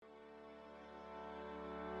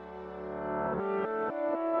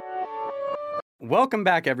Welcome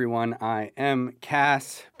back, everyone. I am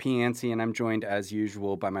Cass Piancy, and I'm joined, as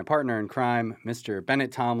usual, by my partner in crime, Mr.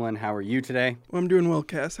 Bennett Tomlin. How are you today? Well, I'm doing well,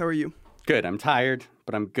 Cass. How are you? Good. I'm tired,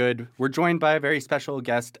 but I'm good. We're joined by a very special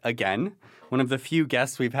guest again. One of the few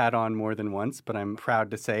guests we've had on more than once, but I'm proud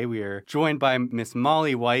to say we are joined by Miss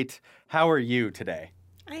Molly White. How are you today?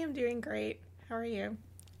 I am doing great. How are you?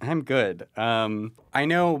 I'm good. I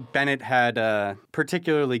know Bennett had a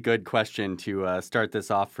particularly good question to start this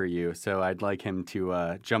off for you, so I'd like him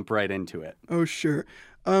to jump right into it. Oh, sure.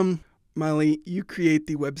 Molly, you create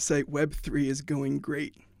the website Web3 is Going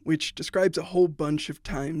Great, which describes a whole bunch of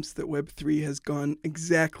times that Web3 has gone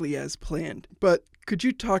exactly as planned. But could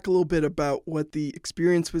you talk a little bit about what the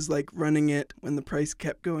experience was like running it when the price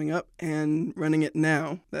kept going up and running it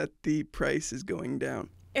now that the price is going down?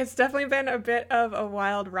 It's definitely been a bit of a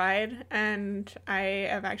wild ride, and I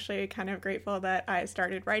am actually kind of grateful that I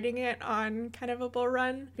started writing it on kind of a bull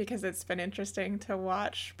run because it's been interesting to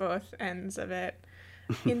watch both ends of it.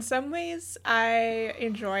 In some ways, I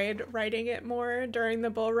enjoyed writing it more during the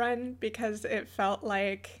bull run because it felt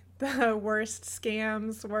like the worst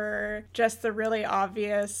scams were just the really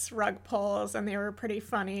obvious rug pulls, and they were pretty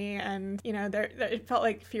funny, and, it felt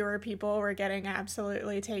like fewer people were getting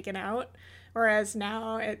absolutely taken out. Whereas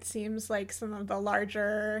now it seems like some of the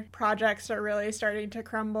larger projects are really starting to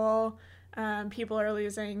crumble. People are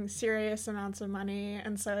losing serious amounts of money.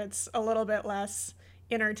 And so it's a little bit less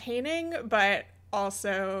entertaining, but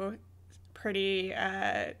also pretty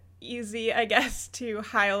easy, I guess, to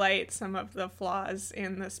highlight some of the flaws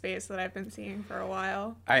in the space that I've been seeing for a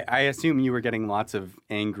while. I assume you were getting lots of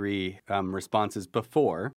angry responses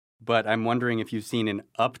before. But I'm wondering if you've seen an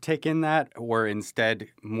uptick in that or instead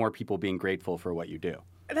more people being grateful for what you do.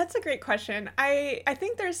 That's a great question. I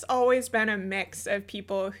think there's always been a mix of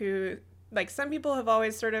people who, like, some people have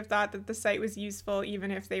always sort of thought that the site was useful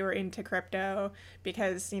even if they were into crypto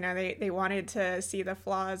because, they wanted to see the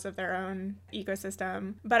flaws of their own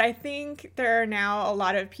ecosystem. But I think there are now a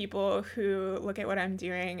lot of people who look at what I'm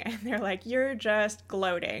doing and they're like, you're just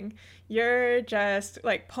gloating. You're just,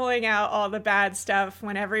 like, pulling out all the bad stuff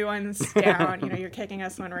when everyone's down. You're kicking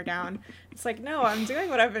us when we're down. It's like, no, I'm doing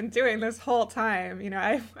what I've been doing this whole time.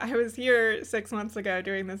 I was here 6 months ago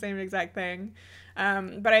doing the same exact thing.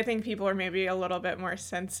 But I think people are maybe a little bit more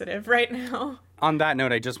sensitive right now. On that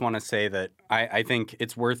note, I just want to say that I think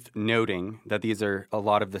it's worth noting that these are a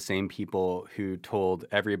lot of the same people who told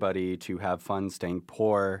everybody to have fun staying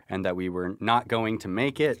poor and that we were not going to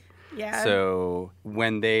make it. Yeah. So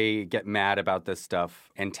when they get mad about this stuff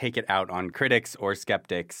and take it out on critics or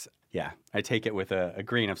skeptics, yeah, I take it with a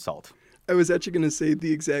grain of salt. I was actually going to say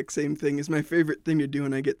the exact same thing. Is my favorite thing to do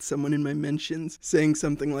when I get someone in my mentions saying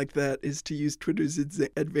something like that is to use Twitter's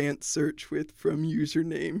advanced search with from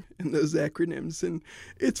username and those acronyms, and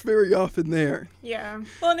it's very often there. Yeah.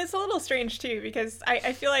 Well, and it's a little strange, too, because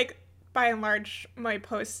I feel like, by and large, my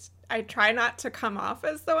posts, I try not to come off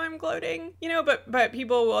as though I'm gloating, but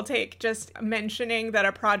people will take just mentioning that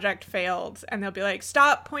a project failed and they'll be like,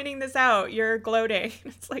 stop pointing this out, you're gloating.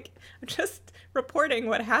 It's like, I'm just reporting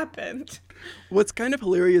what happened. What's kind of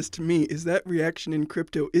hilarious to me is that reaction in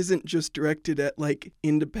crypto isn't just directed at, like,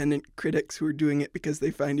 independent critics who are doing it because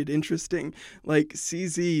they find it interesting. Like,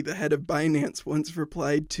 CZ, the head of Binance, once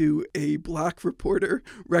replied to a Block reporter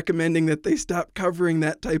recommending that they stop covering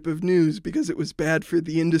that type of news because it was bad for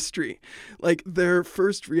the industry. Like, their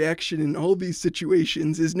first reaction in all these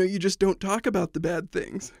situations is, no, you just don't talk about the bad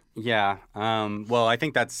things. Yeah. Well, I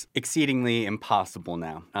think that's exceedingly impossible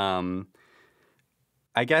now.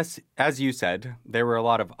 I guess, as you said, there were a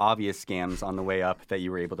lot of obvious scams on the way up that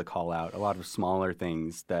you were able to call out, a lot of smaller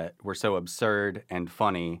things that were so absurd and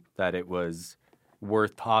funny that it was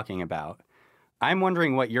worth talking about. I'm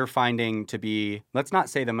wondering what you're finding to be, let's not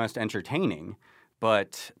say the most entertaining,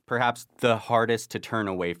 but perhaps the hardest to turn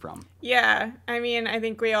away from. Yeah, I mean, I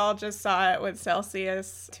think we all just saw it with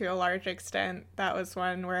Celsius to a large extent. That was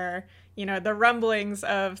one where, the rumblings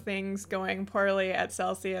of things going poorly at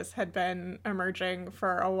Celsius had been emerging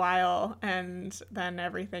for a while, and then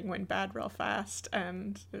everything went bad real fast.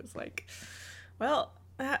 And it was like, well,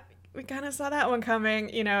 we kind of saw that one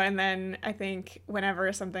coming, and then I think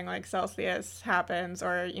whenever something like Celsius happens,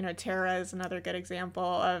 or, Terra is another good example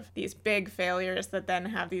of these big failures that then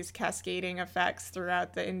have these cascading effects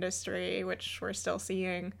throughout the industry, which we're still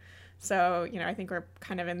seeing. So, I think we're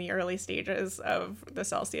kind of in the early stages of the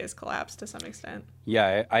Celsius collapse to some extent.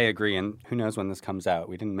 Yeah, I agree. And who knows when this comes out?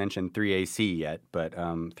 We didn't mention 3AC yet, but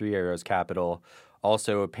Three Arrows Capital,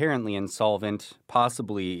 also apparently insolvent,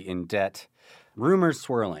 possibly in debt. Rumors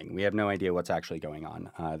swirling. We have no idea what's actually going on.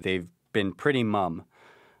 They've been pretty mum.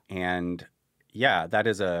 And yeah, that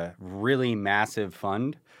is a really massive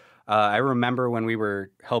fund. I remember when we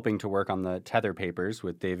were helping to work on the Tether papers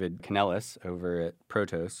with David Canellis over at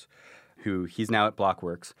Protos, who he's now at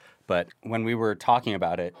Blockworks. But when we were talking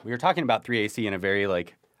about it, we were talking about 3AC in a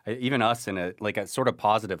very even us in a sort of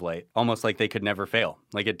positive light, almost like they could never fail.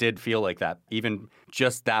 Like it did feel like that, even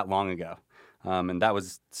just that long ago. And that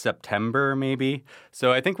was September, maybe.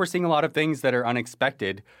 So I think we're seeing a lot of things that are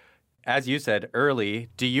unexpected. As you said early,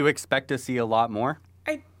 do you expect to see a lot more?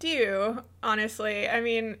 I do, honestly. I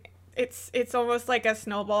mean, it's almost like a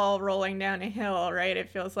snowball rolling down a hill, right? It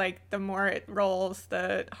feels like the more it rolls,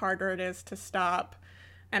 the harder it is to stop.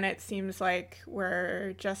 And it seems like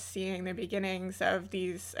we're just seeing the beginnings of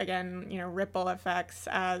these, again, ripple effects.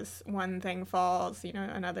 As one thing falls,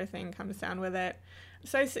 another thing comes down with it.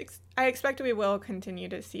 So I expect we will continue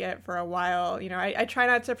to see it for a while. I try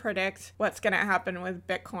not to predict what's going to happen with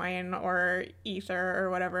Bitcoin or Ether or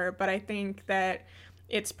whatever, but I think that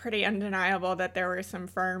it's pretty undeniable that there were some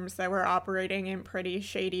firms that were operating in pretty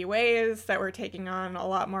shady ways, that were taking on a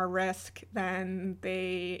lot more risk than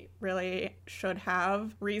they really should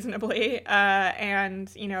have reasonably.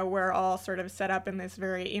 And we're all sort of set up in this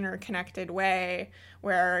very interconnected way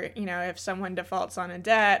where, if someone defaults on a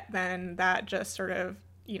debt, then that just sort of,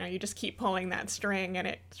 you just keep pulling that string and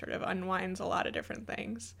it sort of unwinds a lot of different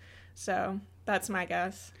things. So that's my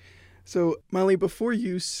guess. So, Molly, before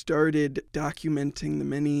you started documenting the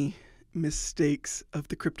many mistakes of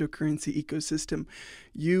the cryptocurrency ecosystem,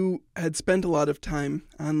 you had spent a lot of time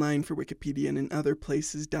online for Wikipedia and in other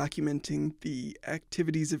places documenting the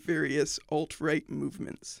activities of various alt-right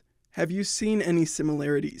movements. Have you seen any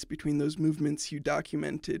similarities between those movements you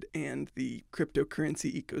documented and the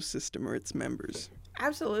cryptocurrency ecosystem or its members?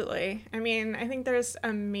 Absolutely. I mean, I think there's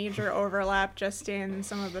a major overlap just in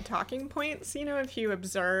some of the talking points. If you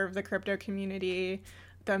observe the crypto community,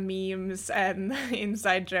 the memes and the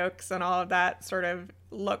inside jokes and all of that sort of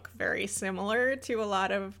look very similar to a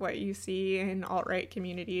lot of what you see in alt-right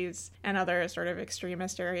communities and other sort of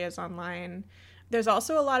extremist areas online. There's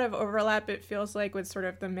also a lot of overlap, it feels like, with sort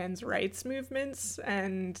of the men's rights movements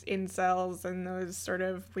and incels and those sort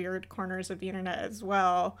of weird corners of the internet as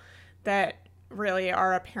well that really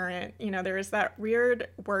are apparent. There was that weird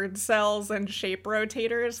word cells and shape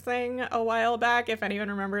rotators thing a while back, if anyone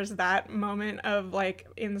remembers that moment of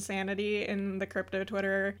insanity in the crypto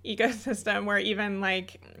Twitter ecosystem, where even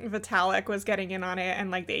Vitalik was getting in on it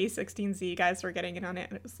and the A16Z guys were getting in on it,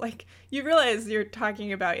 and it was you realize you're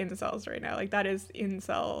talking about incels right now. That is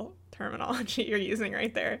incel terminology you're using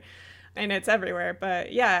right there. And it's everywhere.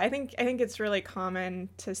 But yeah, I think it's really common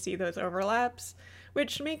to see those overlaps,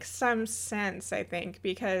 which makes some sense, I think,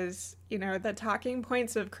 because, the talking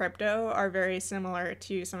points of crypto are very similar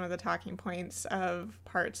to some of the talking points of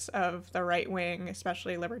parts of the right wing,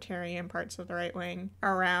 especially libertarian parts of the right wing,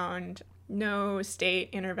 around no state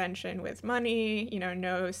intervention with money,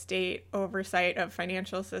 no state oversight of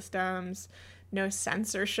financial systems, no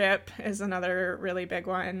censorship is another really big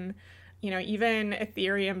one. Even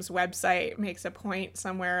Ethereum's website makes a point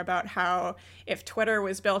somewhere about how if Twitter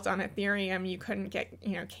was built on Ethereum, you couldn't get,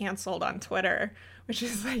 canceled on Twitter, which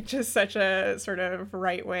is just such a sort of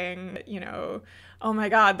right-wing, oh my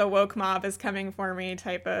God, the woke mob is coming for me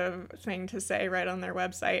type of thing to say right on their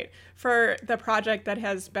website for the project that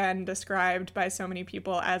has been described by so many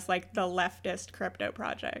people as the leftist crypto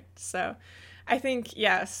project. So I think,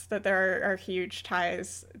 yes, that there are huge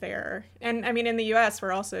ties there. And I mean, in the US,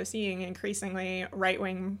 we're also seeing increasingly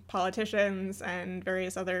right-wing politicians and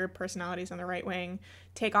various other personalities on the right wing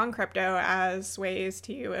take on crypto as ways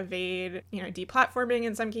to evade, deplatforming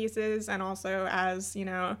in some cases, and also as,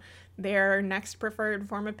 their next preferred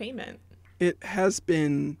form of payment. It has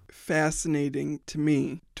been fascinating to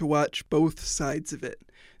me to watch both sides of it.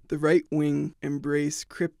 The right wing embrace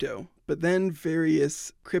crypto, but then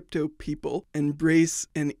various crypto people embrace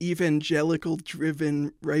an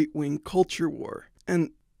evangelical-driven right-wing culture war.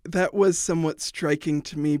 And that was somewhat striking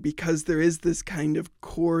to me because there is this kind of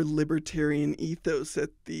core libertarian ethos at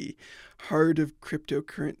the heart of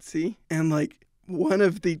cryptocurrency. And one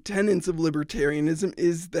of the tenets of libertarianism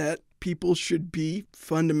is that people should be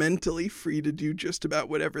fundamentally free to do just about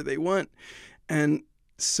whatever they want. And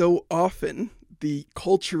so often the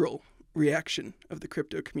cultural reaction of the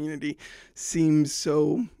crypto community seems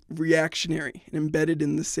so reactionary and embedded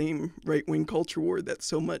in the same right-wing culture war that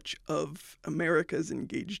so much of America is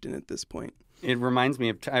engaged in at this point. It reminds me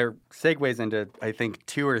of, segues into, I think,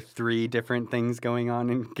 2 or 3 different things going on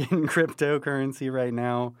in cryptocurrency right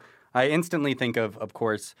now. I instantly think of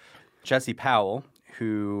course, Jesse Powell,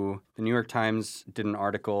 who the New York Times did an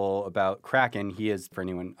article about Kraken. He is, for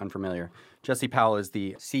anyone unfamiliar, Jesse Powell is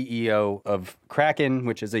the CEO of Kraken,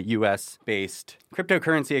 which is a U.S.-based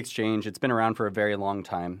cryptocurrency exchange. It's been around for a very long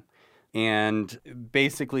time. And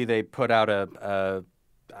basically they put out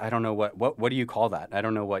I don't know what do you call that? I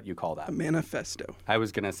don't know what you call that. A manifesto. I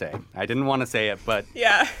was going to say. I didn't want to say it, but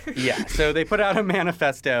Yeah. yeah. So they put out a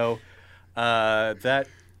manifesto that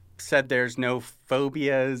said there's no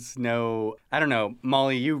phobias, I don't know.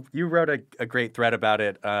 Molly, you wrote a great thread about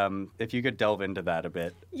it. If you could delve into that a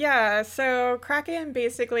bit. Yeah, so Kraken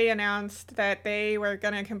basically announced that they were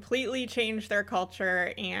going to completely change their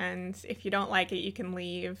culture, and if you don't like it, you can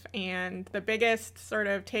leave. And the biggest sort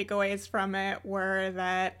of takeaways from it were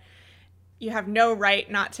that you have no right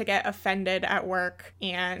not to get offended at work.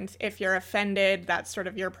 And if you're offended, that's sort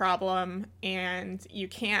of your problem. And you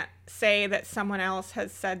can't say that someone else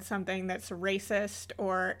has said something that's racist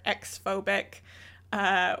or X-phobic.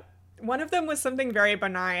 One of them was something very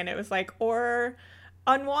benign. It was like, or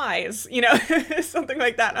unwise, something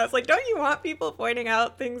like that. And I was like, don't you want people pointing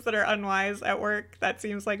out things that are unwise at work? That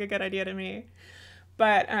seems like a good idea to me.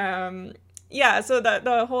 But yeah, so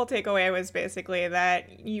the whole takeaway was basically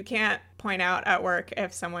that you can't point out at work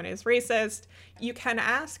if someone is racist. You can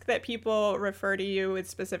ask that people refer to you with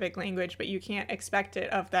specific language, but you can't expect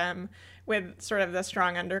it of them with sort of the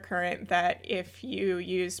strong undercurrent that if you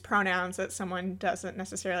use pronouns that someone doesn't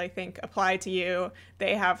necessarily think apply to you,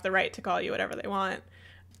 they have the right to call you whatever they want,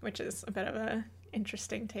 which is a bit of an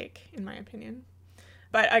interesting take, in my opinion.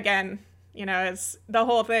 But again, it's the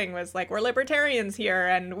whole thing was like, we're libertarians here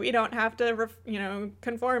and we don't have to,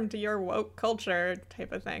 conform to your woke culture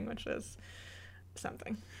type of thing, which is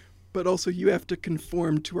something. But also you have to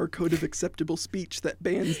conform to our code of acceptable speech that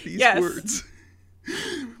bans these Yes. words.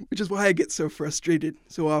 Which is why I get so frustrated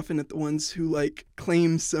so often at the ones who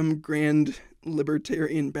claim some grand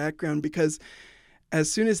libertarian background, because as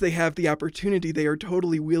soon as they have the opportunity, they are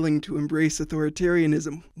totally willing to embrace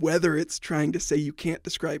authoritarianism, whether it's trying to say you can't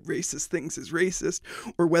describe racist things as racist,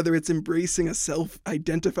 or whether it's embracing a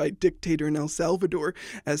self-identified dictator in El Salvador.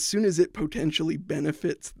 As soon as it potentially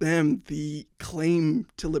benefits them, the claim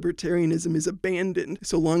to libertarianism is abandoned,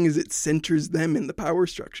 so long as it centers them in the power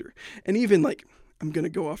structure. And even I'm going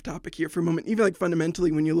to go off topic here for a moment. Even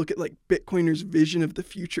fundamentally, when you look at Bitcoiners' vision of the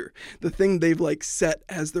future, the thing they've set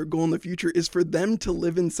as their goal in the future is for them to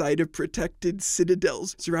live inside of protected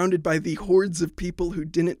citadels surrounded by the hordes of people who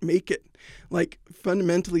didn't make it.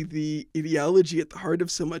 Fundamentally, the ideology at the heart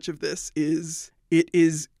of so much of this is it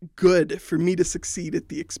is good for me to succeed at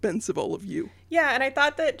the expense of all of you. Yeah, and I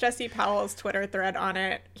thought that Jesse Powell's Twitter thread on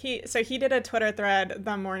it, he did a Twitter thread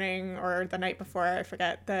the morning or the night before, I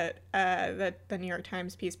forget, that the New York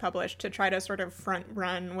Times piece published to try to sort of front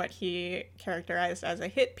run what he characterized as a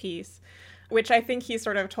hit piece, which I think he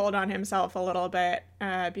sort of told on himself a little bit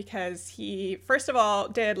because he, first of all,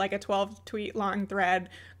 did a 12-tweet long thread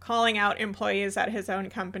calling out employees at his own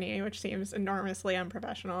company, which seems enormously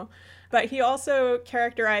unprofessional. But he also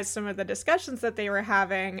characterized some of the discussions that they were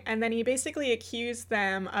having, and then he basically accused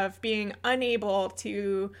them of being unable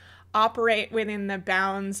to operate within the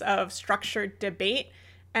bounds of structured debate.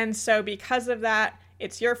 And so because of that,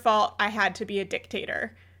 it's your fault, I had to be a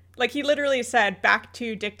dictator. He literally said, back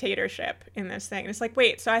to dictatorship in this thing. And it's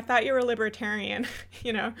wait, so I thought you were a libertarian.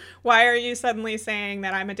 Why are you suddenly saying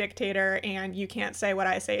that I'm a dictator and you can't say what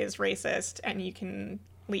I say is racist and you can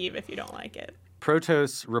leave if you don't like it?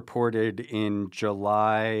 Protos reported in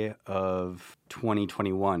July of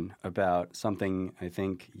 2021 about something I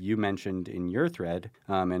think you mentioned in your thread,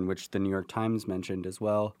 and which the New York Times mentioned as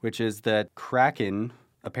well, which is that Kraken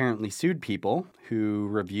apparently sued people who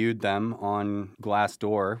reviewed them on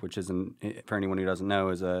Glassdoor, which is, for anyone who doesn't know,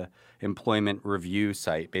 is a employment review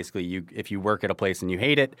site. Basically, if you work at a place and you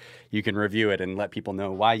hate it, you can review it and let people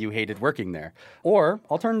know why you hated working there, or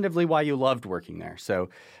alternatively, why you loved working there. So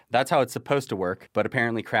that's how it's supposed to work. But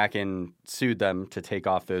apparently, Kraken sued them to take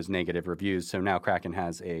off those negative reviews. So now Kraken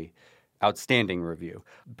has a outstanding review.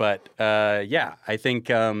 But yeah, I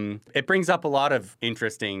think it brings up a lot of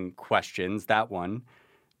interesting questions, that one.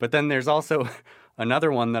 But then there's also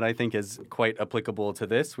another one that I think is quite applicable to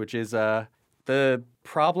this, which is the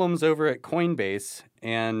problems over at Coinbase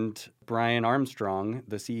and Brian Armstrong,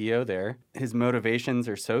 the CEO there. His motivations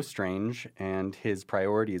are so strange and his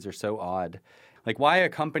priorities are so odd. Why a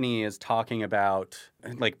company is talking about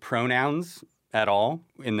pronouns at all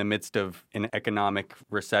in the midst of an economic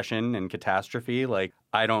recession and catastrophe,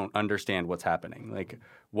 I don't understand what's happening.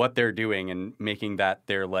 What they're doing and making that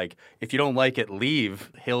they're if you don't like it,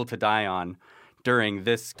 leave, hill to die on during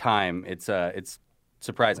this time. It's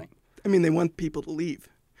surprising. I mean, they want people to leave.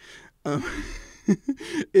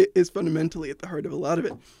 is fundamentally at the heart of a lot of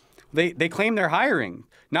it. They claim they're hiring,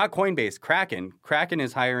 not Coinbase, Kraken. Kraken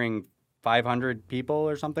is hiring 500 people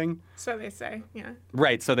or something. So they say, yeah.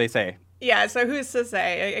 Right, so they say. Yeah, so who's to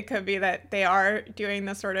say? It could be that they are doing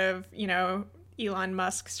the sort of, Elon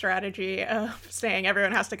Musk strategy of saying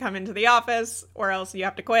everyone has to come into the office or else you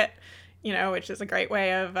have to quit, which is a great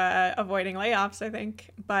way of avoiding layoffs, I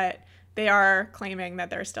think. But they are claiming that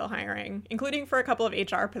they're still hiring, including for a couple of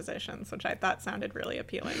HR positions, which I thought sounded really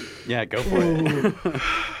appealing. Yeah, go for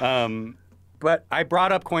it. But I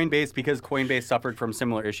brought up Coinbase because Coinbase suffered from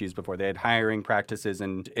similar issues before. They had hiring practices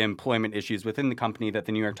and employment issues within the company that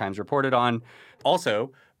the New York Times reported on.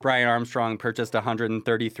 Also, Brian Armstrong purchased a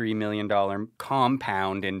 $133 million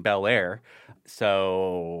compound in Bel Air.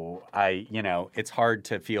 So it's hard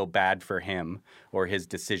to feel bad for him or his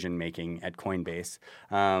decision making at Coinbase.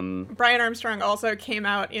 Brian Armstrong also came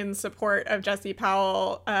out in support of Jesse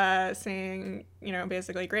Powell, saying,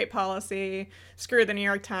 basically great policy, screw the New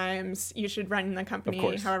York Times, you should run the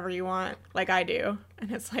company however you want, like I do.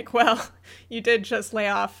 And it's like, well, you did just lay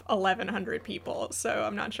off 1,100 people, so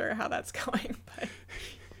I'm not sure how that's going. But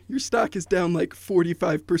your stock is down like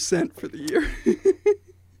 45% for the year.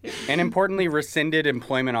 And importantly, rescinded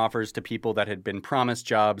employment offers to people that had been promised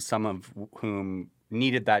jobs, some of whom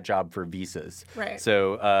needed that job for visas. Right.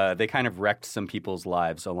 So they kind of wrecked some people's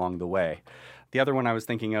lives along the way. The other one I was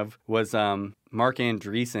thinking of was Mark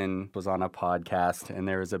Andreessen was on a podcast, and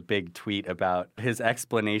there was a big tweet about his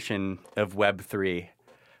explanation of Web3.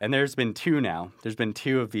 And there's been two now. There's been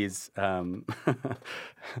two of these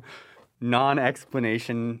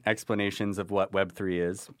non-explanation explanations of what Web3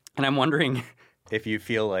 is. And I'm wondering if you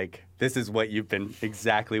feel like this is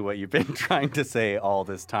exactly what you've been trying to say all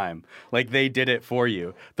this time. Like they did it for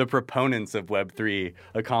you. The proponents of Web3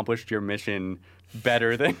 accomplished your mission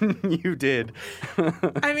better than you did.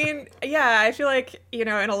 I mean, yeah, I feel like, in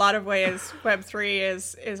a lot of ways,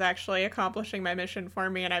 Web3 is actually accomplishing my mission for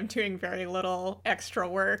me, and I'm doing very little extra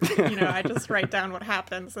work. I just write down what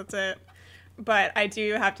happens. That's it. But I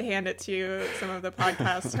do have to hand it to some of the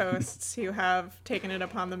podcast hosts who have taken it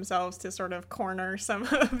upon themselves to sort of corner some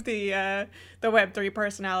of the Web3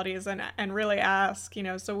 personalities and really ask,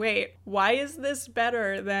 so wait, why is this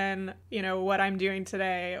better than, what I'm doing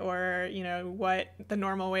today or, what the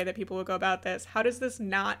normal way that people would go about this? How does this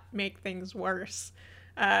not make things worse?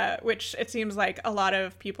 Which it seems like a lot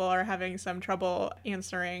of people are having some trouble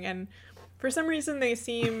answering. And for some reason, they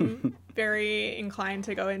seem very inclined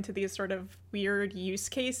to go into these sort of weird use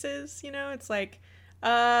cases. It's like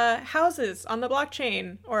houses on the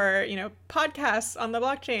blockchain or, podcasts on the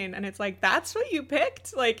blockchain. And it's like, that's what you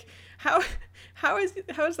picked? Like, how is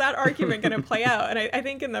that argument going to play out? And I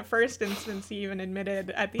think in the first instance, he even admitted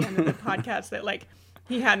at the end of the podcast that, like,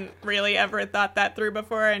 he hadn't really ever thought that through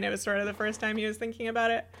before. And it was sort of the first time he was thinking about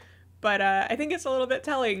it. But I think it's a little bit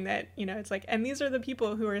telling that, it's like, and these are the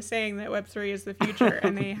people who are saying that Web3 is the future,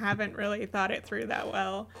 and they haven't really thought it through that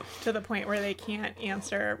well to the point where they can't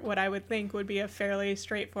answer what I would think would be a fairly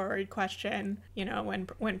straightforward question,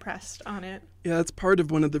 when pressed on it. Yeah, that's part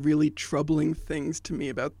of one of the really troubling things to me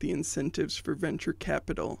about the incentives for venture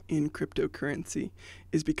capital in cryptocurrency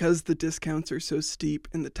is because the discounts are so steep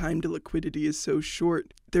and the time to liquidity is so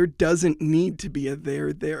short, there doesn't need to be a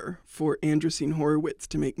there for Andreessen Horowitz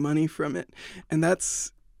to make money from it. And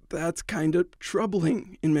that's kind of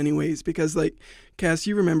troubling in many ways because, like, Cass,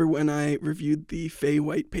 you remember when I reviewed the Fey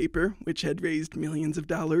white paper, which had raised millions of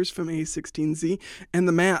dollars from A16Z, and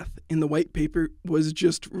the math in the white paper was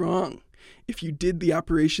just wrong. If you did the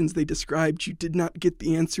operations they described, you did not get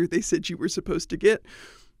the answer they said you were supposed to get.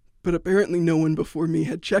 But apparently no one before me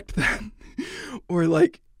had checked that. Or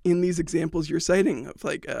like in these examples you're citing of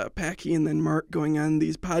like Packy and then Mark going on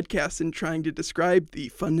these podcasts and trying to describe the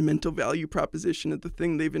fundamental value proposition of the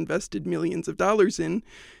thing they've invested millions of dollars in,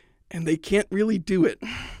 and they can't really do it.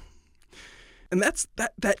 And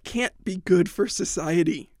that can't be good for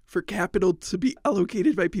society. For capital to be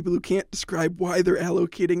allocated by people who can't describe why they're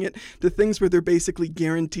allocating it to things where they're basically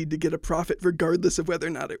guaranteed to get a profit regardless of whether or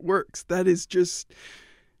not it works. That is just,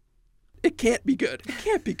 it can't be good. It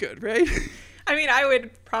can't be good, right? I mean, I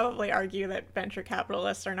would probably argue that venture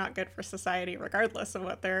capitalists are not good for society regardless of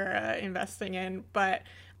what they're investing in. But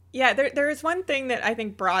yeah, there is one thing that I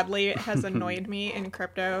think broadly has annoyed me in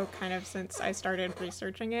crypto kind of since I started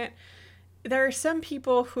researching it. There are some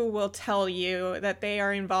people who will tell you that they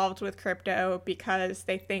are involved with crypto because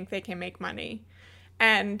they think they can make money.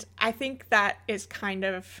 And I think that is kind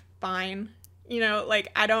of fine.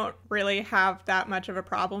 Like, I don't really have that much of a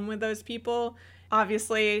problem with those people.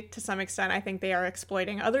 Obviously, to some extent, I think they are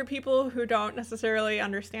exploiting other people who don't necessarily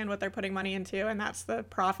understand what they're putting money into, and that's the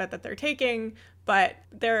profit that they're taking, but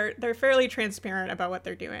they're fairly transparent about what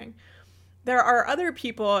they're doing. There are other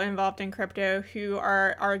people involved in crypto who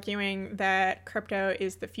are arguing that crypto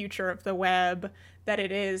is the future of the web, that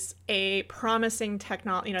it is a promising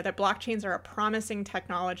technology, that blockchains are a promising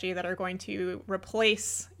technology that are going to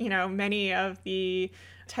replace, many of the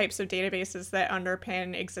types of databases that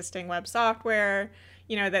underpin existing web software,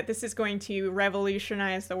 that this is going to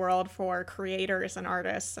revolutionize the world for creators and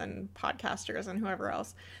artists and podcasters and whoever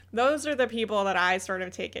else. Those are the people that I sort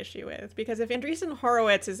of take issue with, because if Andreessen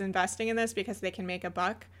Horowitz is investing in this because they can make a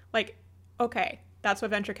buck, like, okay, that's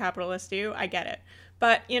what venture capitalists do. I get it.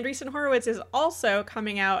 But Andreessen Horowitz is also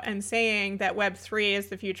coming out and saying that Web3 is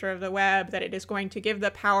the future of the web, that it is going to give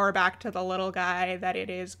the power back to the little guy, that it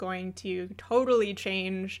is going to totally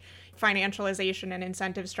change financialization and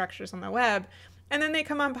incentive structures on the web. And then they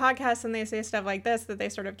come on podcasts and they say stuff like this that they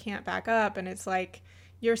sort of can't back up. And it's like,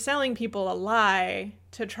 you're selling people a lie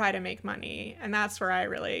to try to make money. And that's where I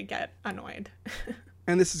really get annoyed.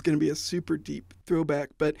 And this is going to be a super deep throwback,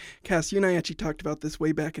 but Cass, you and I actually talked about this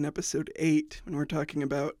way back in episode 8 when we're talking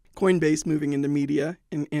about Coinbase moving into media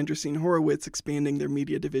and Andreessen Horowitz expanding their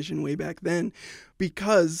media division way back then,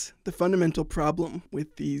 because the fundamental problem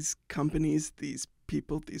with these companies, these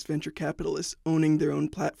people, these venture capitalists owning their own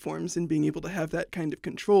platforms and being able to have that kind of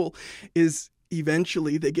control is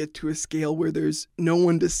eventually they get to a scale where there's no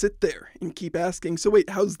one to sit there and keep asking, so wait,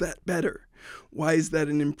 how's that better? Why is that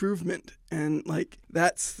an improvement? And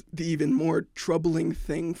that's the even more troubling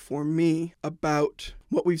thing for me about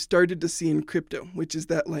what we've started to see in crypto, which is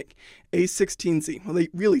that A16Z, well, they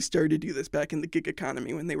really started to do this back in the gig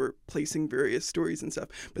economy when they were placing various stories and stuff,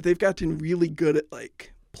 but they've gotten really good at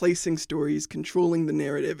placing stories, controlling the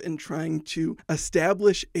narrative, and trying to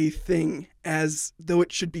establish a thing as though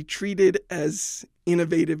it should be treated as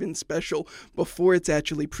innovative and special before it's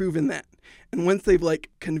actually proven that. And once they've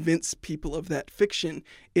convinced people of that fiction,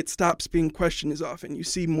 it stops being questioned as often. You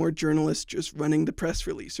see more journalists just running the press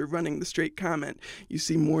release or running the straight comment. You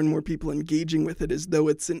see more and more people engaging with it as though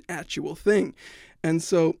it's an actual thing. And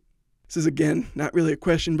so this is, again, not really a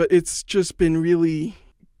question, but it's just been really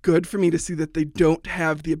good for me to see that they don't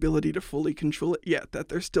have the ability to fully control it yet, that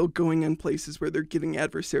they're still going in places where they're getting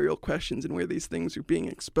adversarial questions and where these things are being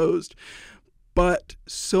exposed. But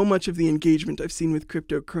so much of the engagement I've seen with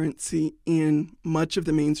cryptocurrency in much of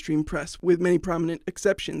the mainstream press, with many prominent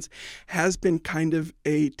exceptions, has been kind of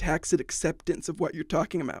a tacit acceptance of what you're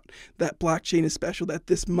talking about. That blockchain is special, that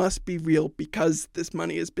this must be real because this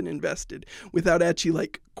money has been invested, without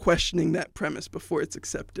actually questioning that premise before it's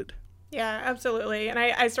accepted. Yeah, absolutely. And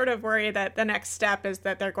I sort of worry that the next step is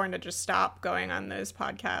that they're going to just stop going on those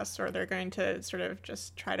podcasts, or they're going to sort of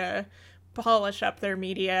just try to polish up their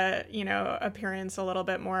media, appearance a little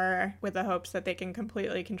bit more with the hopes that they can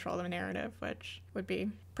completely control the narrative, which would be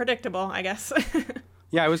predictable, I guess.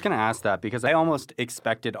 Yeah, I was going to ask that because I almost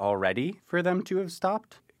expected already for them to have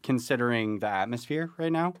stopped, considering the atmosphere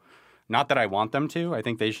right now. Not that I want them to. I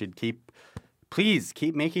think they should please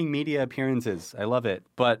keep making media appearances. I love it.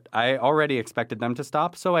 But I already expected them to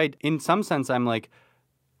stop. So in some sense, I'm like,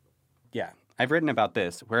 yeah, I've written about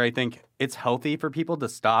this where I think it's healthy for people to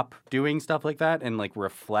stop doing stuff like that and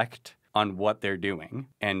reflect on what they're doing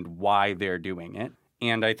and why they're doing it.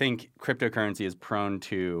 And I think cryptocurrency is prone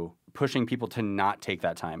to pushing people to not take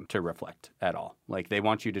that time to reflect at all. They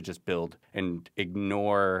want you to just build and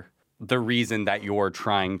ignore the reason that you're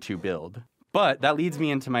trying to build. But that leads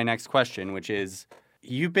me into my next question, which is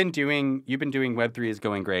you've been doing Web3 is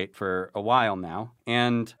going great for a while now.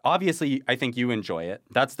 And obviously, I think you enjoy it.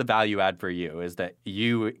 That's the value add for you, is that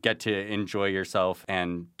you get to enjoy yourself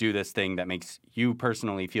and do this thing that makes you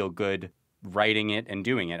personally feel good writing it and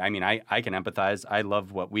doing it. I mean, I can empathize. I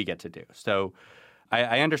love what we get to do. So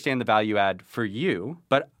I understand the value add for you,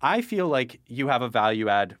 but I feel like you have a value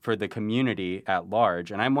add for the community at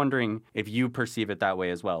large. And I'm wondering if you perceive it that way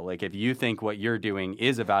as well. If you think what you're doing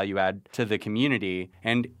is a value add to the community,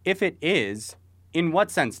 and if it is, in what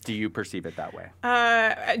sense do you perceive it that way?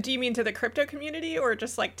 Do you mean to the crypto community or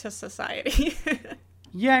just to society?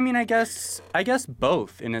 Yeah, I mean, I guess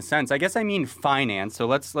both in a sense. I guess I mean finance. So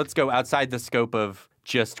let's go outside the scope of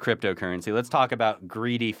just cryptocurrency. Let's talk about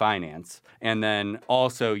greedy finance. And then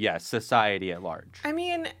also, yes, society at large. I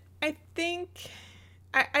mean, I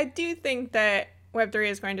do think that Web3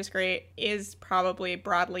 is going to great is probably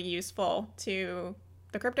broadly useful to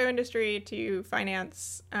the crypto industry, to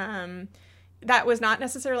finance. That was not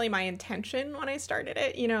necessarily my intention when I started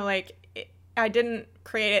it. I didn't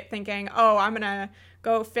create it thinking, oh, I'm going to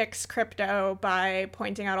go fix crypto by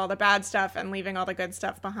pointing out all the bad stuff and leaving all the good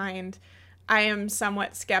stuff behind. I am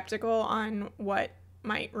somewhat skeptical on what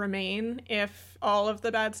might remain if all of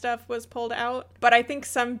the bad stuff was pulled out. But I think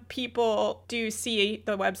some people do see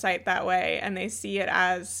the website that way, and they see it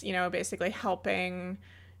as, basically helping,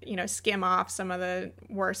 skim off some of the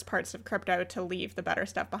worst parts of crypto to leave the better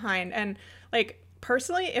stuff behind. And like,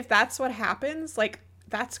 personally, if that's what happens, like,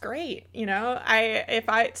 that's great.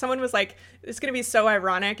 Someone was like, it's going to be so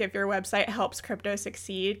ironic if your website helps crypto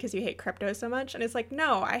succeed because you hate crypto so much. And it's like,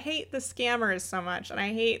 no, I hate the scammers so much. And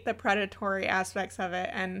I hate the predatory aspects of it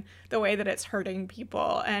and the way that it's hurting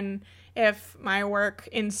people. And if my work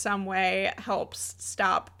in some way helps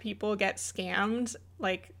stop people get scammed,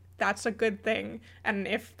 like, that's a good thing. And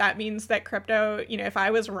if that means that crypto, if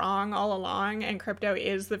I was wrong all along and crypto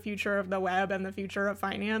is the future of the web and the future of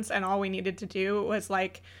finance, and all we needed to do was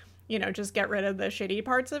like, just get rid of the shitty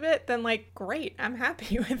parts of it, then like, great, I'm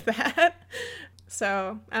happy with that.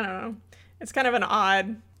 So I don't know. It's kind of an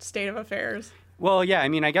odd state of affairs. Well, yeah, I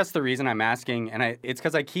mean, I guess the reason I'm asking, and it's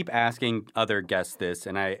because I keep asking other guests this,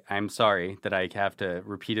 and I'm sorry that I have to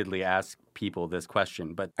repeatedly ask people this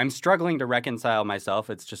question, but I'm struggling to reconcile myself.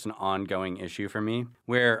 It's just an ongoing issue for me,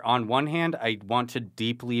 where on one hand, I want to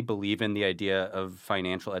deeply believe in the idea of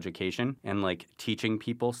financial education and like teaching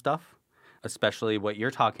people stuff, especially what you're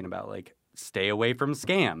talking about, like stay away from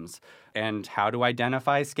scams and how to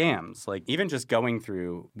identify scams. Like even just going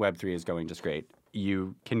through Web3 is going just great.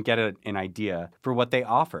 You can get an idea for what they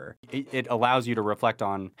offer. It allows you to reflect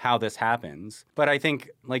on how this happens. But I think,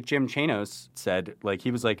 like Jim Chanos said, like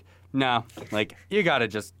he was like, no, like you got to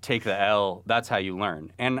just take the L. That's how you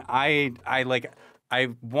learn. And I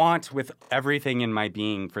want with everything in my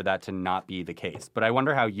being for that to not be the case. But I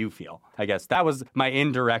wonder how you feel. I guess that was my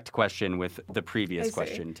indirect question with the previous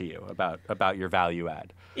question to you about your value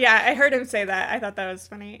add. Yeah, I heard him say that. I thought that was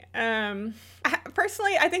funny.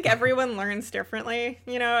 Personally, I think everyone learns differently.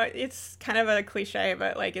 It's kind of a cliche,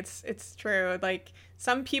 but like it's true. Like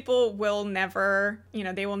some people will never,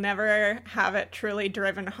 they will never have it truly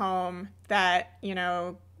driven home that,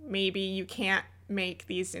 maybe you can't make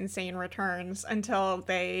these insane returns until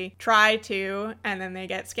they try to, and then they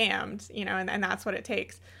get scammed, and that's what it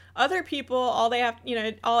takes. Other people, all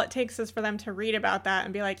it takes is for them to read about that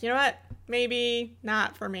and be like, you know what, maybe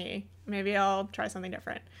not for me. Maybe I'll try something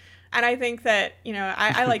different. And I think that,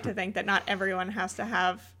 I like to think that not everyone has to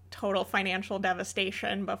have total financial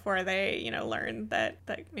devastation before they, learn that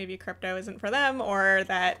maybe crypto isn't for them, or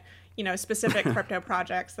that, specific crypto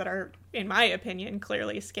projects that are, in my opinion,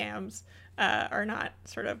 clearly scams are not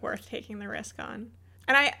sort of worth taking the risk on.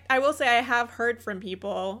 And I will say I have heard from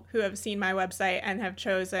people who have seen my website and have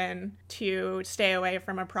chosen to stay away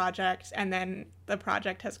from a project, and then the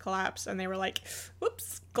project has collapsed and they were like,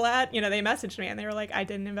 whoops, glad, they messaged me and they were like, I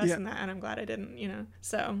didn't invest in that and I'm glad I didn't,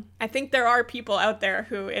 So I think there are people out there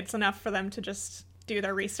who it's enough for them to just do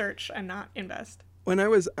their research and not invest. When I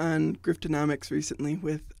was on Griftonomics recently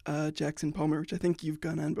with Jackson Palmer, which I think you've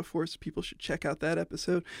gone on before, so people should check out that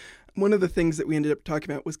episode, one of the things that we ended up talking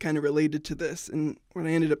about was kind of related to this. And what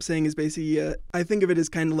I ended up saying is basically, I think of it as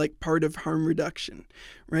kind of like part of harm reduction,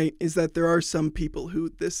 right? Is that there are some people who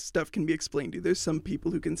this stuff can be explained to. There's some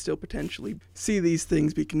people who can still potentially see these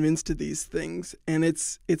things, be convinced of these things. And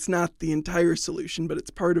it's not the entire solution, but it's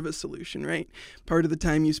part of a solution, right? Part of the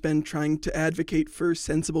time you spend trying to advocate for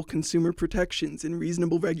sensible consumer protections and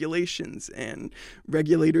reasonable regulations and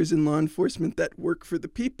regulators and law enforcement that work for the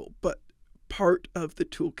people. But part of the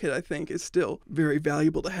toolkit, I think, is still very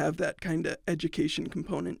valuable to have that kind of education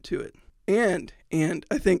component to it. And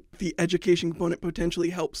I think the education component potentially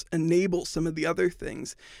helps enable some of the other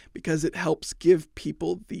things because it helps give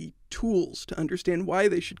people the tools to understand why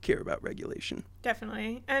they should care about regulation.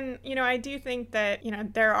 Definitely. And, I do think that,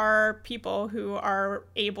 there are people who are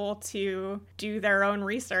able to do their own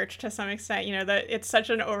research to some extent, that it's such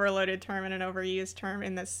an overloaded term and an overused term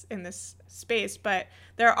in this space, but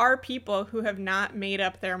there are people who have not made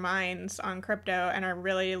up their minds on crypto and are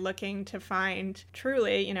really looking to find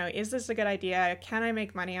truly, is this a good idea? Can I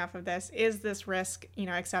make money off of this? Is this risk,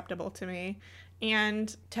 acceptable to me?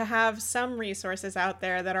 And to have some resources out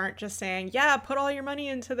there that aren't just saying, yeah, put all your money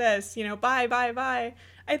into this, buy,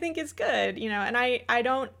 I think is good, and I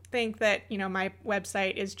don't think that, my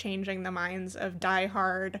website is changing the minds of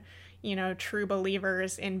diehard, true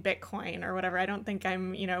believers in Bitcoin or whatever. I don't think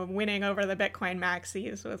I'm, winning over the Bitcoin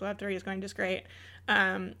maxis with Web3 is going just great.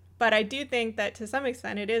 But I do think that to some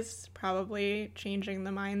extent it is probably changing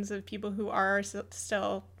the minds of people who are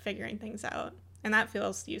still figuring things out. And that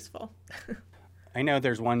feels useful. I know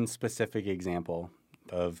there's one specific example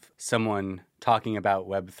of someone talking about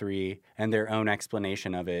Web3 and their own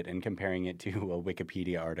explanation of it and comparing it to a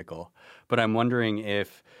Wikipedia article. But I'm wondering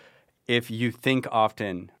if you think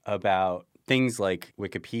often about things like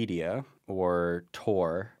Wikipedia or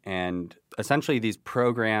Tor and essentially these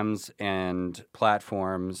programs and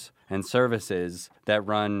platforms and services that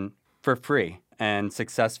run for free and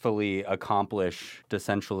successfully accomplish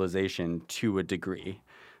decentralization to a degree.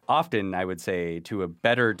 Often, I would say, to a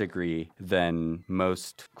better degree than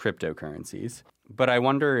most cryptocurrencies. But I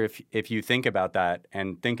wonder if you think about that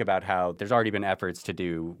and think about how there's already been efforts to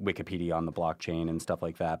do Wikipedia on the blockchain and stuff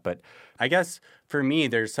like that. But I guess for me,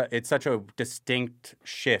 it's such a distinct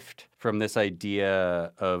shift from this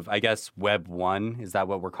idea of, I guess, Web 1. Is that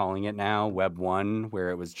what we're calling it now? Web 1, where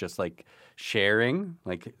it was just like sharing,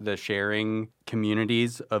 like the sharing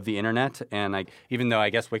communities of the internet. And even though I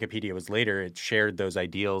guess Wikipedia was later, it shared those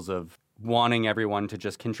ideals of wanting everyone to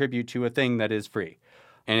just contribute to a thing that is free.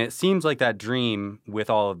 And it seems like that dream with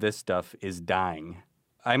all of this stuff is dying.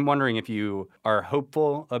 I'm wondering if you are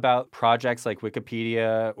hopeful about projects like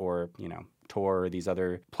Wikipedia or, Tor or these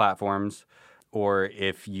other platforms, or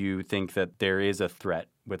if you think that there is a threat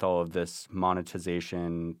with all of this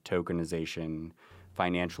monetization, tokenization,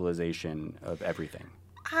 financialization of everything.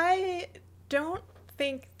 I don't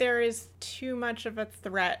think there is too much of a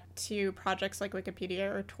threat to projects like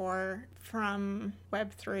Wikipedia or Tor from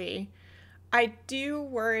Web3. I do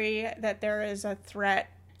worry that there is a threat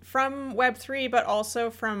from Web3, but also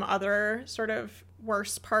from other sort of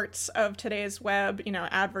worse parts of today's web,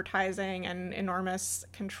 advertising and enormous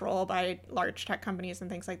control by large tech companies and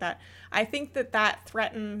things like that. I think that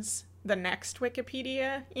threatens the next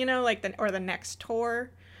Wikipedia, or the next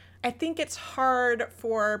Tor. I think it's hard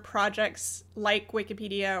for projects like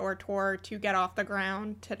Wikipedia or Tor to get off the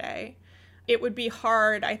ground today. It would be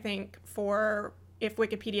hard, I think, if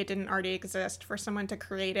Wikipedia didn't already exist, for someone to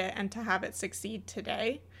create it and to have it succeed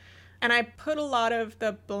today. And I put a lot of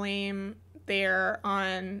the blame there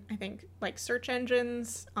on, I think, like search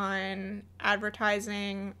engines, on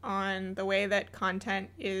advertising, on the way that content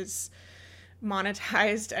is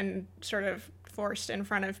monetized and sort of forced in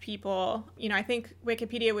front of people. I think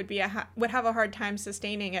Wikipedia would have a hard time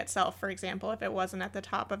sustaining itself, for example, if it wasn't at the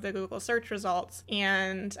top of the Google search results.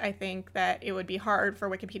 And I think that it would be hard for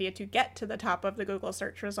Wikipedia to get to the top of the Google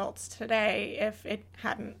search results today if it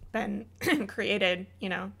hadn't been created,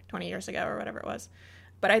 20 years ago or whatever it was.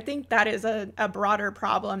 But I think that is a broader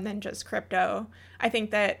problem than just crypto. I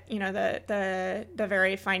think that, the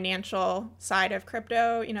very financial side of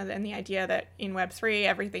crypto, and the idea that in Web3,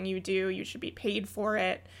 everything you do, you should be paid for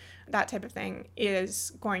it, that type of thing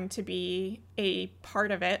is going to be a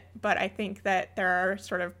part of it. But I think that there are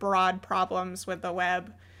sort of broad problems with the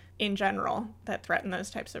web in general that threaten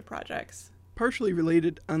those types of projects. Partially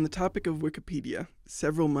related, on the topic of Wikipedia,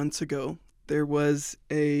 several months ago, there was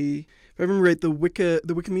if I remember right, the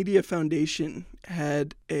Wikimedia Foundation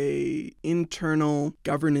had a internal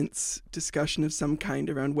governance discussion of some kind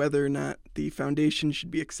around whether or not the foundation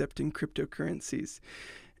should be accepting cryptocurrencies.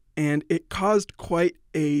 And it caused quite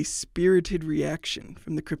a spirited reaction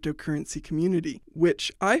from the cryptocurrency community,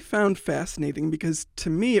 which I found fascinating because to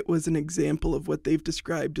me it was an example of what they've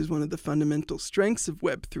described as one of the fundamental strengths of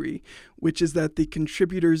Web3, which is that the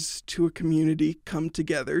contributors to a community come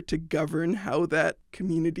together to govern how that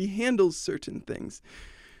community handles certain things.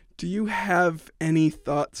 Do you have any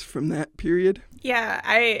thoughts from that period? Yeah,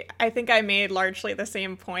 I think I made largely the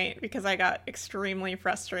same point because I got extremely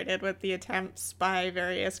frustrated with the attempts by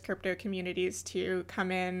various crypto communities to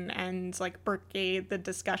come in and brigade the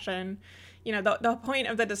discussion. The point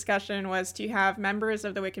of the discussion was to have members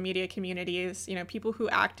of the Wikimedia communities, people who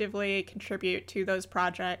actively contribute to those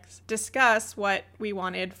projects, discuss what we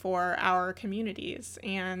wanted for our communities.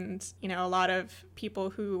 And, a lot of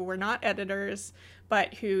people who were not editors,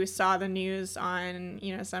 but who saw the news on,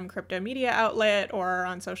 some crypto media outlet or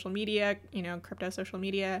on social media, crypto social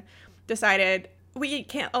media, decided, we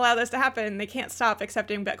can't allow this to happen. They can't stop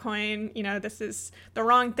accepting Bitcoin. This is the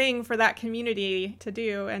wrong thing for that community to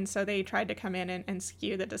do. And so they tried to come in and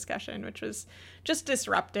skew the discussion, which was just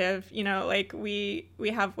disruptive. We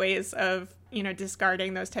have ways of,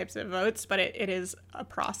 discarding those types of votes, but it is a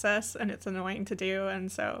process and it's annoying to do. And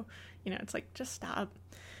so, it's just stop.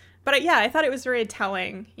 But I thought it was very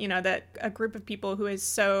telling, that a group of people who is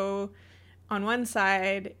so, on one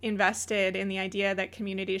side, invested in the idea that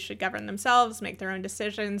communities should govern themselves, make their own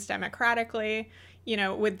decisions democratically,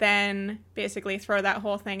 would then basically throw that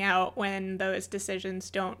whole thing out when those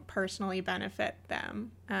decisions don't personally benefit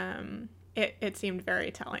them. It seemed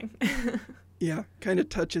very telling. Yeah, kind of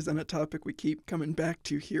touches on a topic we keep coming back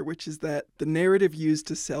to here, which is that the narrative used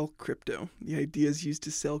to sell crypto, the ideas used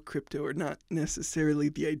to sell crypto, are not necessarily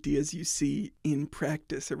the ideas you see in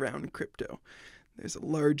practice around crypto. There's a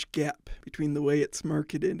large gap between the way it's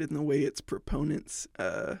marketed and the way its proponents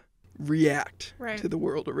react to the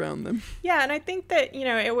world around them. Yeah, and I think that,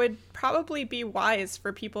 it would probably be wise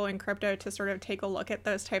for people in crypto to sort of take a look at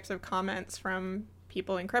those types of comments from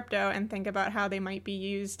people in crypto and think about how they might be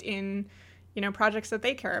used in projects that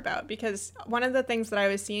they care about. Because one of the things that I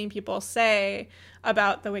was seeing people say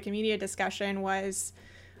about the Wikimedia discussion was,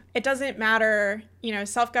 it doesn't matter,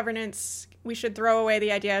 self-governance, we should throw away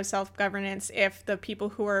the idea of self-governance if the people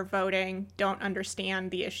who are voting don't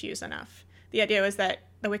understand the issues enough. The idea was that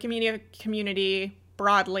the Wikimedia community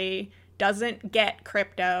broadly doesn't get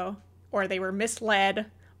crypto, or they were misled,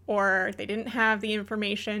 or they didn't have the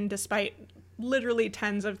information despite literally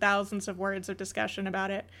tens of thousands of words of discussion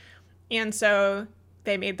about it. And so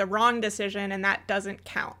they made the wrong decision, and that doesn't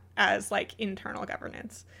count as internal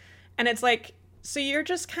governance. And it's so you're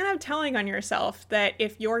just kind of telling on yourself that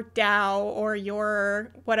if your DAO or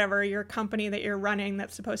your whatever, your company that you're running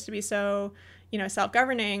that's supposed to be so,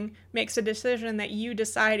 self-governing, makes a decision that you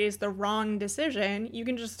decide is the wrong decision, you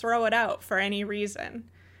can just throw it out for any reason.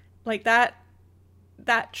 That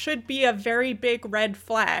should be a very big red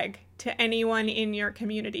flag to anyone in your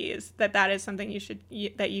communities that is something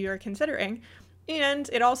that you are considering. And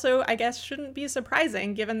it also, I guess, shouldn't be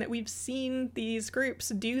surprising given that we've seen these groups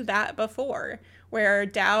do that before, where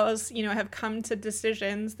DAOs, have come to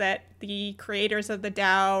decisions that the creators of the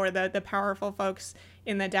DAO or the powerful folks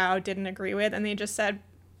in the DAO didn't agree with, and they just said,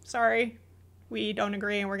 sorry, we don't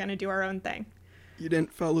agree and we're going to do our own thing. You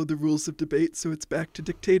didn't follow the rules of debate, so it's back to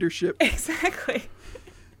dictatorship. Exactly.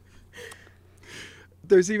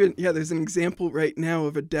 There's an example right now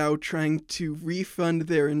of a DAO trying to refund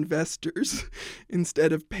their investors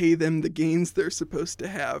instead of pay them the gains they're supposed to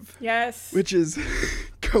have. Yes. Which is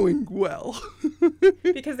going well.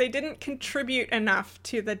 Because they didn't contribute enough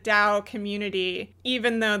to the DAO community,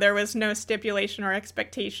 even though there was no stipulation or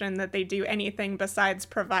expectation that they do anything besides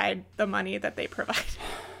provide the money that they provide.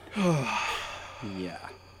 Yeah.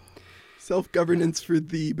 Self-governance for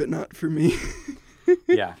thee, but not for me.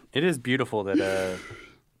 Yeah, it is beautiful that a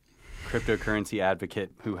cryptocurrency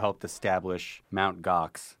advocate who helped establish Mt.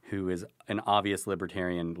 Gox, who is an obvious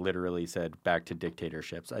libertarian, literally said back to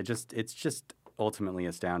dictatorships. It's just ultimately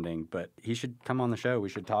astounding, but he should come on the show. We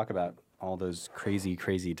should talk about all those crazy,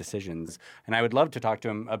 crazy decisions. And I would love to talk to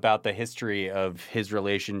him about the history of his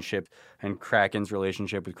relationship and Kraken's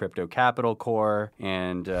relationship with Crypto Capital Corp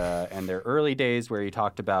and their early days where he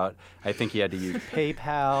talked about, I think he had to use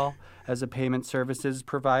PayPal as a payment services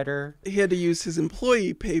provider. He had to use his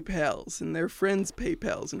employee PayPals and their friends'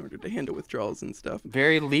 PayPals in order to handle withdrawals and stuff.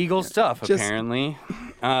 Very legal stuff, apparently.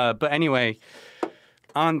 But anyway,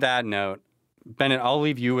 on that note, Bennett, I'll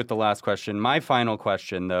leave you with the last question. My final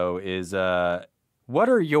question, though, is what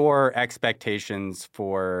are your expectations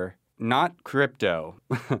for not crypto,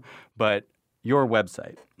 but your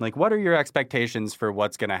website? What are your expectations for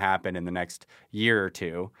what's going to happen in the next year or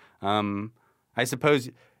two? I suppose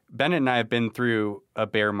Bennett and I have been through a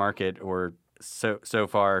bear market or so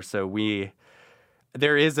far, so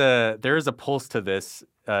there is a pulse to this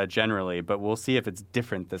generally, but we'll see if it's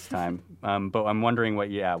different this time. But I'm wondering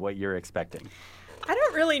what you're expecting. I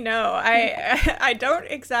don't really know. I don't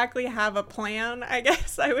exactly have a plan, I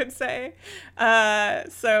guess I would say.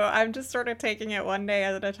 So I'm just sort of taking it one day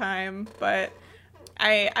at a time. But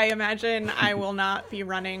I imagine I will not be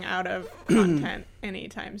running out of content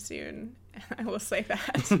anytime soon. I will say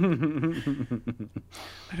that.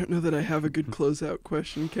 I don't know that I have a good closeout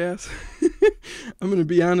question, Cass. I'm going to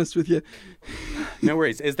be honest with you. No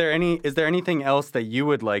worries. Is there anything else that you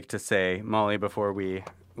would like to say, Molly, before we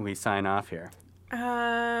sign off here?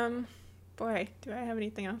 Boy, do I have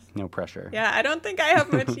anything else? No pressure. Yeah, I don't think I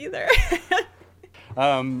have much either.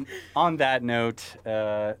 On that note,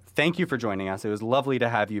 thank you for joining us. It was lovely to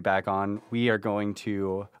have you back on. We are going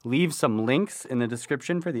to leave some links in the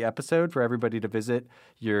description for the episode for everybody to visit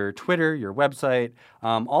your Twitter, your website.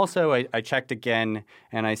 Also, I checked again,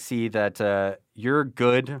 and I see that you're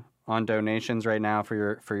good on donations right now for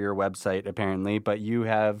your website, apparently. But you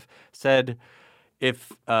have said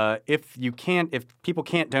if people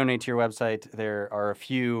can't donate to your website, there are a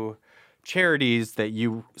few charities that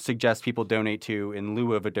you suggest people donate to in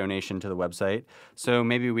lieu of a donation to the website. So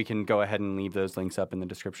maybe we can go ahead and leave those links up in the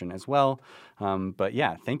description as well. But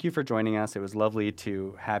yeah, thank you for joining us. It was lovely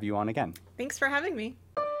to have you on again. Thanks for having me.